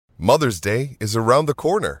Mother's Day is around the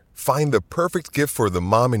corner. Find the perfect gift for the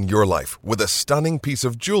mom in your life with a stunning piece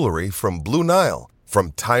of jewelry from Blue Nile.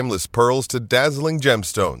 From timeless pearls to dazzling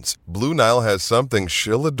gemstones, Blue Nile has something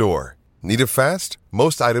she'll adore. Need it fast?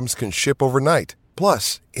 Most items can ship overnight.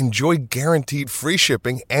 Plus, enjoy guaranteed free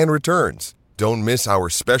shipping and returns. Don't miss our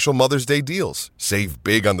special Mother's Day deals. Save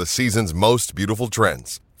big on the season's most beautiful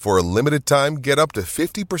trends. For a limited time, get up to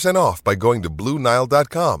 50% off by going to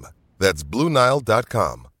BlueNile.com. That's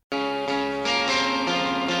BlueNile.com.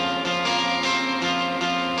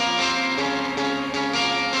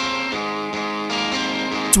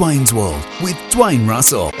 Dwayne's World with Dwayne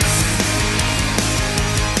Russell.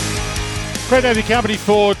 Great to have your company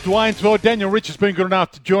for Dwayne's World. Daniel Rich has been good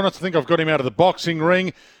enough to join us. I think I've got him out of the boxing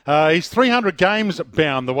ring. He's 300 games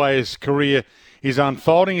bound the way his career is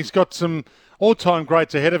unfolding. He's got some all-time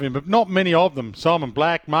greats ahead of him, but not many of them. Simon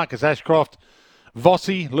Black, Marcus Ashcroft,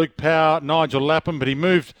 Vossi, Luke Power, Nigel Lapham, but he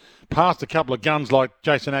moved past a couple of guns like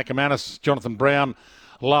Jason Ackermanis, Jonathan Brown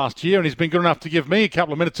last year, and he's been good enough to give me a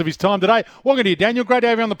couple of minutes of his time today. Welcome to you, Daniel. Great to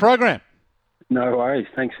have you on the program. No worries.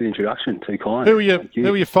 Thanks for the introduction. Too kind. Who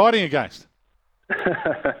are you fighting against?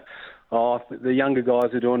 The younger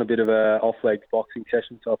guys are doing a bit of a off-legs boxing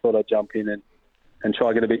session, so I thought I'd jump in and try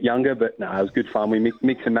to get a bit younger. But no, it was good fun. We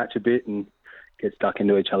mix and match a bit and get stuck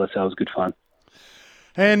into each other, so it was good fun.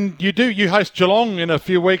 And you host Geelong in a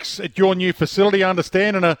few weeks at your new facility, I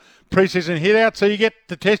understand, in a pre-season hit-out, so you get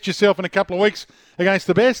to test yourself in a couple of weeks against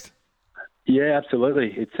the best? Yeah,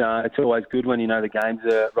 absolutely. It's always good when you know the games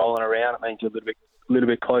are rolling around. It means you're a little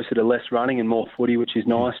bit closer to less running and more footy, which is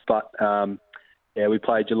nice. But we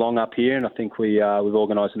played Geelong up here, and I think we've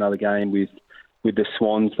organised another game with the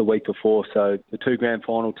Swans the week before. So the two grand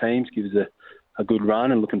final teams gives a good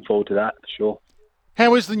run, and looking forward to that for sure.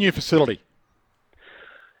 How is the new facility?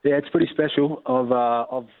 Yeah, it's pretty special.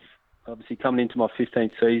 I've obviously coming into my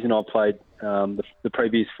 15th season. I've played the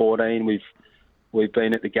previous 14. We've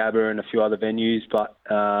been at the Gabba and a few other venues, but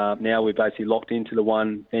now we're basically locked into the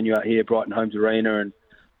one venue out here, Brighton Homes Arena, and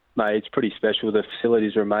mate, it's pretty special. The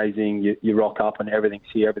facilities are amazing. You rock up and everything's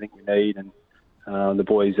here, everything we need, and the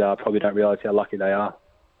boys probably don't realise how lucky they are.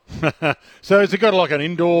 So has it got like an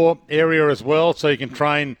indoor area as well, so you can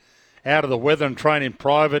train out of the weather and train in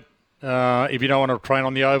private if you don't want to train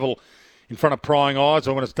on the oval in front of prying eyes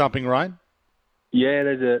or when it's dumping rain? Yeah,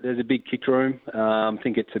 there's a big kick room. I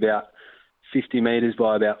think it's about 50 metres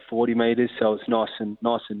by about 40 metres, so it's nice and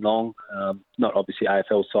long. Not obviously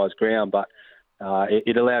AFL size ground, but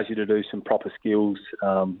it allows you to do some proper skills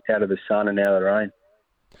out of the sun and out of the rain.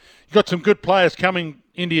 You've got some good players coming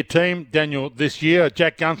into your team, Daniel, this year.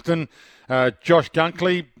 Jack Gunston, Josh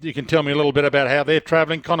Dunkley. You can tell me a little bit about how they're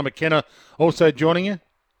travelling. Connor McKenna also joining you?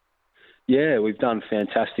 Yeah, we've done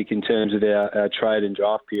fantastic in terms of our trade and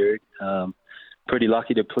draft period. Pretty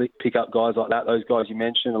lucky to pick up guys like that. Those guys you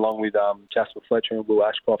mentioned, along with Jasper Fletcher and Will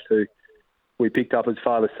Ashcroft, who we picked up as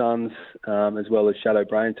father-sons, as well as Shadow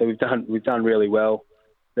Brain. So we've done really well.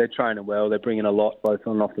 They're training well. They're bringing a lot both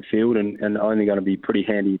on and off the field, and only going to be pretty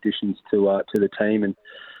handy additions to the team and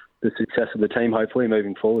the success of the team, hopefully,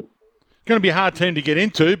 moving forward. It's going to be a hard team to get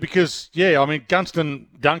into because, Gunston,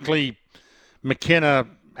 Dunkley, McKenna,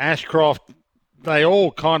 Ashcroft, they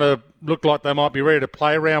all kind of look like they might be ready to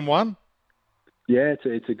play round one. Yeah,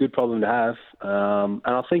 it's a good problem to have. And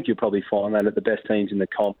I think you'll probably find that at the best teams in the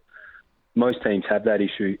comp, most teams have that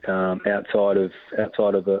issue outside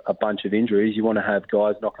of a bunch of injuries. You want to have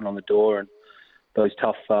guys knocking on the door and those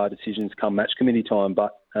tough decisions come match committee time.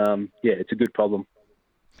 But, it's a good problem.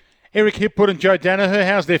 Eric Hipwood and Joe Danaher,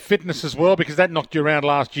 how's their fitness as well? Because that knocked you around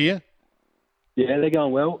last year. Yeah, they're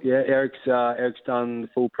going well. Yeah, Eric's done the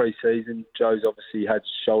full pre-season. Joe's obviously had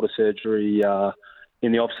shoulder surgery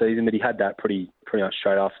in the off-season, but he had that pretty much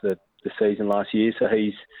straight after the season last year. So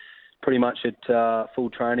he's pretty much at full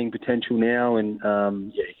training potential now. And,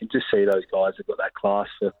 you can just see those guys have got that class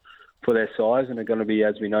for their size and are going to be,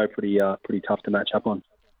 as we know, pretty tough to match up on.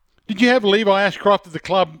 Did you have Levi Ashcroft at the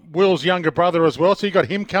club, Will's younger brother as well? So you got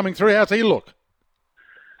him coming through. How's he look?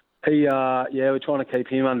 We're trying to keep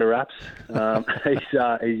him under wraps. He's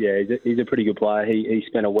a pretty good player. He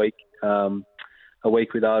spent a week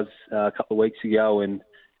with us a couple of weeks ago and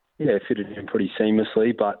fitted in pretty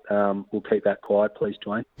seamlessly. But we'll keep that quiet, please,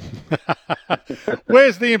 Dwayne.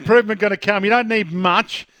 Where's the improvement going to come? You don't need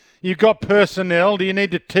much. You've got personnel. Do you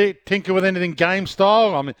need to tinker with anything game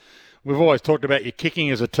style? I mean, we've always talked about your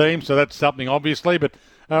kicking as a team, so that's something obviously. But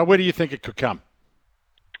where do you think it could come?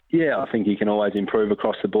 Yeah, I think you can always improve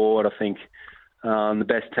across the board. I think the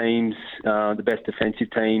best teams, the best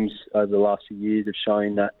defensive teams over the last few years have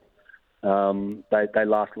shown that they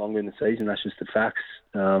last longer in the season. That's just the facts.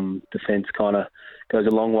 Defence kind of goes a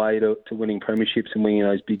long way to winning premierships and winning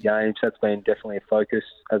those big games. That's been definitely a focus,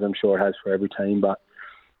 as I'm sure it has for every team. But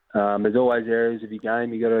there's always areas of your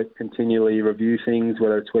game you got to continually review things,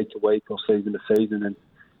 whether it's week to week or season to season. And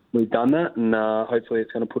we've done that, and hopefully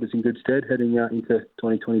it's going to put us in good stead heading into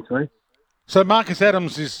 2023. So Marcus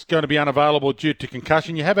Adams is going to be unavailable due to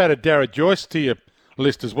concussion. You have added Darragh Joyce to your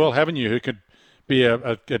list as well, haven't you, who could be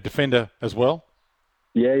a defender as well?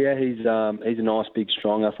 Yeah, he's a nice, big,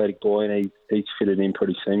 strong, athletic boy, and he's fitted in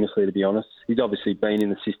pretty seamlessly, to be honest. He's obviously been in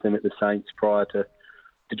the system at the Saints prior to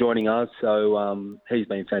joining us, so he's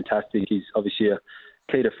been fantastic. He's obviously a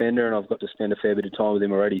key defender, and I've got to spend a fair bit of time with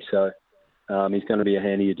him already, so he's going to be a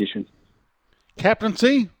handy addition.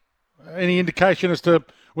 Captaincy? Any indication as to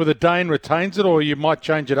whether Dane retains it or you might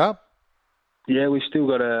change it up? Yeah, we've still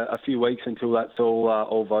got a few weeks until that's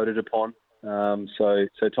all voted upon, so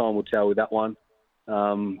time will tell with that one.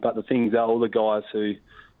 But the things are, all the guys who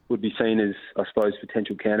would be seen as, I suppose,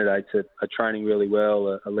 potential candidates are training really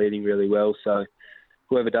well, are leading really well. So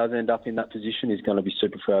whoever does end up in that position is going to be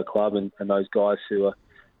super for our club, and those guys who are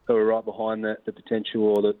right behind the potential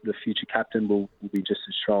or the future captain will be just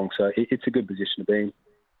as strong. So it's a good position to be in.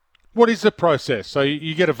 What is the process? So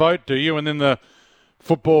you get a vote, do you? And then the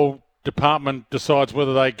football department decides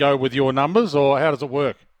whether they go with your numbers, or how does it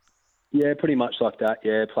work? Yeah, pretty much like that.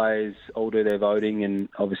 Yeah, players all do their voting, and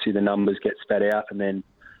obviously the numbers get spat out, and then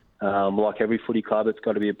like every footy club, it's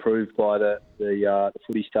got to be approved by the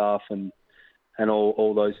footy staff and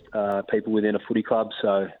all those people within a footy club.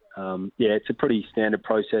 So it's a pretty standard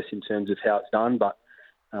process in terms of how it's done, but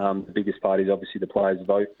the biggest part is obviously the players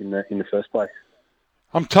vote in the first place.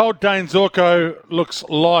 I'm told Dane Zorko looks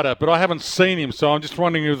lighter, but I haven't seen him, so I'm just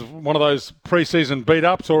wondering if it's one of those pre-season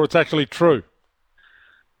beat-ups or it's actually true.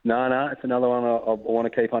 No, it's another one I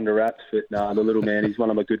want to keep under wraps. But no, the little man, he's one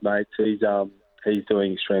of my good mates. He's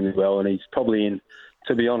doing extremely well, and he's probably in,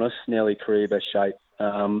 to be honest, nearly career best shape.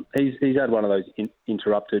 He's had one of those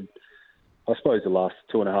interrupted, I suppose the last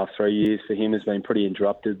 2.5, 3 years for him has been pretty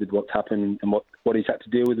interrupted with what's happened and what he's had to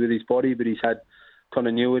deal with his body, but he's had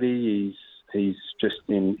continuity. He's just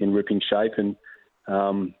in ripping shape, and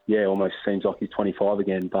almost seems like he's 25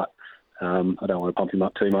 again, but I don't want to pump him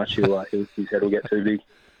up too much. His head will get too big.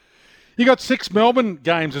 You got 6 Melbourne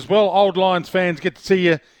games as well. Old Lions fans get to see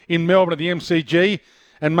you in Melbourne at the MCG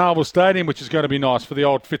and Marvel Stadium, which is going to be nice for the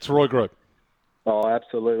old Fitzroy group. Oh,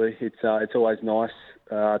 absolutely. It's always nice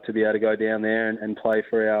to be able to go down there and play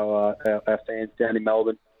for our fans down in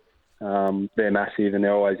Melbourne. They're massive, and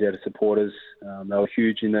they're always there to support us. They were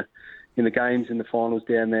huge in the games and the finals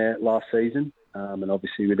down there last season, and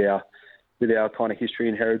obviously with our kind of history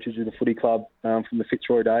and heritage of the footy club from the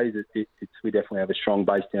Fitzroy days, we definitely have a strong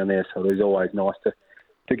base down there. So it's always nice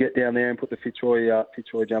to get down there and put the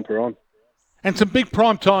Fitzroy jumper on. And some big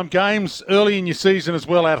primetime games early in your season as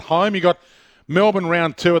well at home. You got Melbourne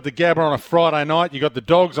round 2 at the Gabba on a Friday night. You got the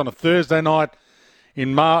Dogs on a Thursday night at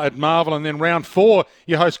Marvel, and then round 4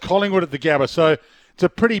 you host Collingwood at the Gabba. So it's a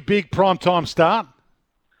pretty big primetime start.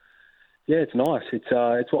 Yeah, it's nice.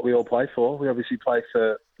 It's what we all play for. We obviously play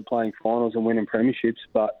for playing finals and winning premierships,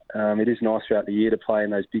 but it is nice throughout the year to play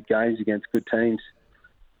in those big games against good teams.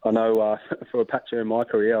 I know for a patch in my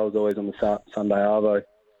career, I was always on the Sunday Arvo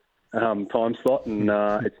time slot, and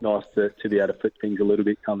it's nice to be able to flip things a little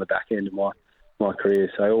bit come the back end of my career.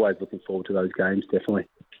 So always looking forward to those games, definitely.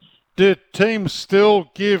 Do teams still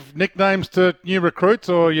give nicknames to new recruits,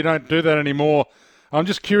 or you don't do that anymore? I'm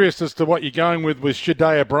just curious as to what you're going with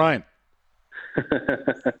Shadea Brain.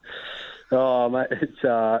 Oh, mate,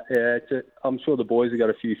 I'm sure the boys have got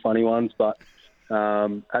a few funny ones, but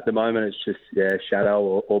at the moment it's just Shadow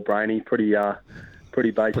or Brainy, pretty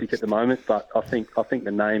basic at the moment. But I think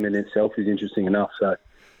the name in itself is interesting enough, so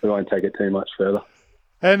we won't take it too much further.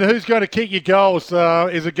 And who's going to kick your goals?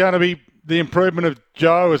 Is it going to be the improvement of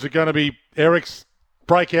Joe? Is it going to be Eric's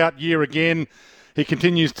breakout year again? He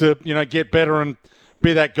continues to get better and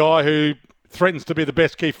be that guy who threatens to be the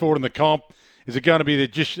best key forward in the comp. Is it going to be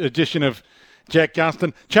the addition of Jack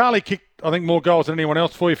Gunston? Charlie kicked, I think, more goals than anyone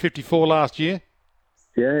else for you, 54 last year.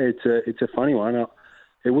 Yeah, it's a funny one.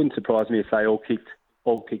 It wouldn't surprise me if they all kicked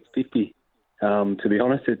 50. To be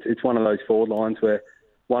honest, it's one of those forward lines where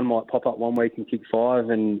one might pop up one week and kick 5,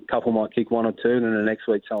 and a couple might kick 1 or 2, and then the next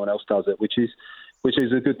week someone else does it, which is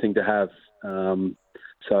a good thing to have.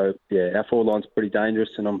 So yeah, our forward line's pretty dangerous,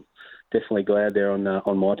 and I'm definitely glad they're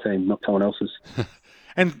on my team, not someone else's.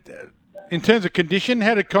 And in terms of condition,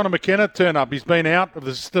 how did Connor McKenna turn up? He's been out of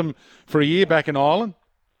the system for a year back in Ireland.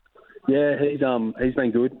 Yeah, he's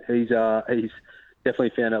been good. He's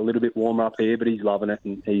definitely found it a little bit warmer up here, but he's loving it,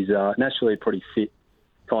 and he's naturally a pretty fit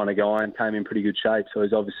kind of guy and came in pretty good shape. So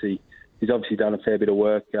he's obviously done a fair bit of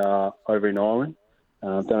work over in Ireland.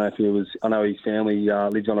 Don't know if he was. I know his family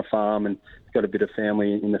lives on a farm and he's got a bit of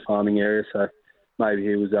family in the farming area. So maybe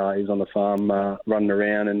he was on the farm running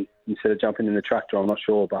around and instead of jumping in the tractor. I'm not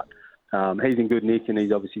sure, but he's in good nick and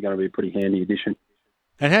he's obviously going to be a pretty handy addition.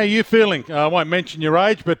 And how are you feeling? I won't mention your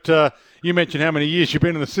age, but you mentioned how many years you've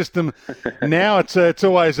been in the system. Now it's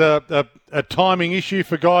always a timing issue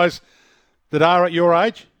for guys that are at your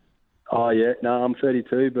age. Oh yeah, no, I'm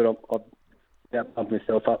 32, but I've pumped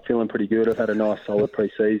myself up, feeling pretty good. I've had a nice solid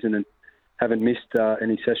pre-season and haven't missed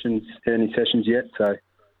any sessions yet. So a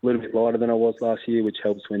little bit lighter than I was last year, which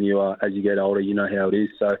helps when as you get older, you know how it is.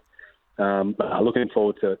 So looking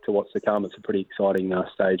forward to what's to come. It's a pretty exciting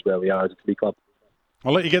stage where we are as a footy club.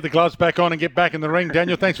 I'll let you get the gloves back on and get back in the ring.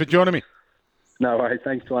 Daniel, thanks for joining me. No worries.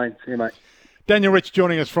 Thanks, Dwayne. See you, mate. Daniel Rich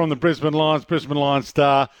joining us from the Brisbane Lions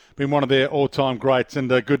star, been one of their all-time greats, and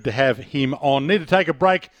good to have him on. Need to take a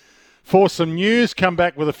break for some news, come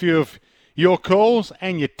back with a few of your calls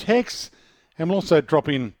and your texts, and we'll also drop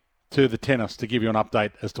in to the tennis to give you an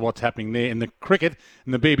update as to what's happening there in the cricket,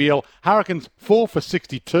 in the BBL. Hurricanes 4 for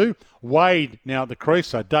 62. Wade now at the crease,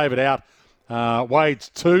 so David out. Wade's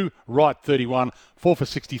 2, Wright 31, 4 for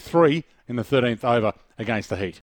 63 in the 13th over against the Heat.